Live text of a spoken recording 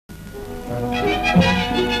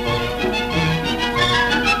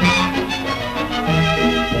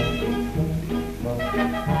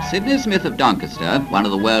Sidney Smith of Doncaster, one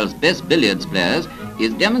of the world's best billiards players,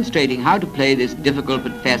 is demonstrating how to play this difficult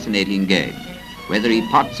but fascinating game. Whether he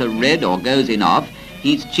pots a red or goes in off,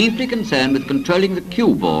 he's chiefly concerned with controlling the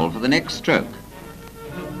cue ball for the next stroke.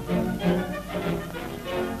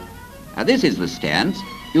 Now this is the stance.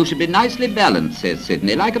 You should be nicely balanced, says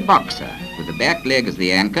Sidney, like a boxer, with the back leg as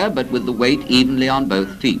the anchor, but with the weight evenly on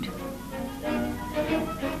both feet.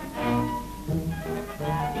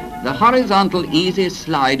 The horizontal easy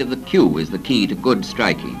slide of the cue is the key to good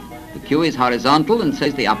striking. The cue is horizontal and so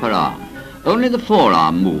is the upper arm. Only the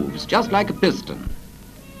forearm moves, just like a piston.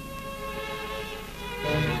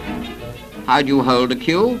 How do you hold a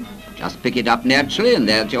cue? Just pick it up naturally and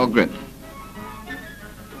there's your grip.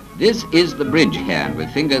 This is the bridge hand,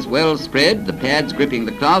 with fingers well spread, the pads gripping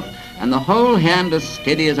the cloth, and the whole hand as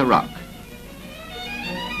steady as a rock.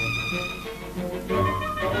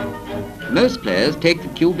 Most players take the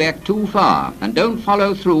cue back too far and don't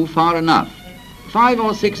follow through far enough. 5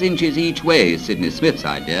 or 6 inches each way is Sidney Smith's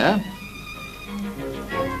idea.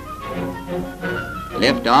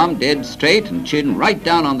 Left arm dead straight and chin right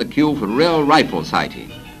down on the cue for real rifle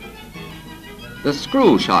sighting. The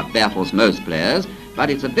screw shot baffles most players, but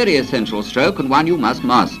it's a very essential stroke and one you must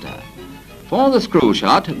master. For the screw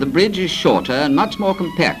shot, the bridge is shorter and much more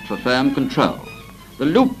compact for firm control. The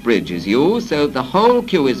loop bridge is used so that the whole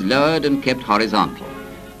cue is lowered and kept horizontal.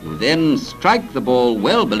 You then strike the ball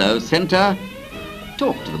well below center,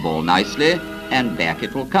 talk to the ball nicely, and back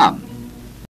it will come.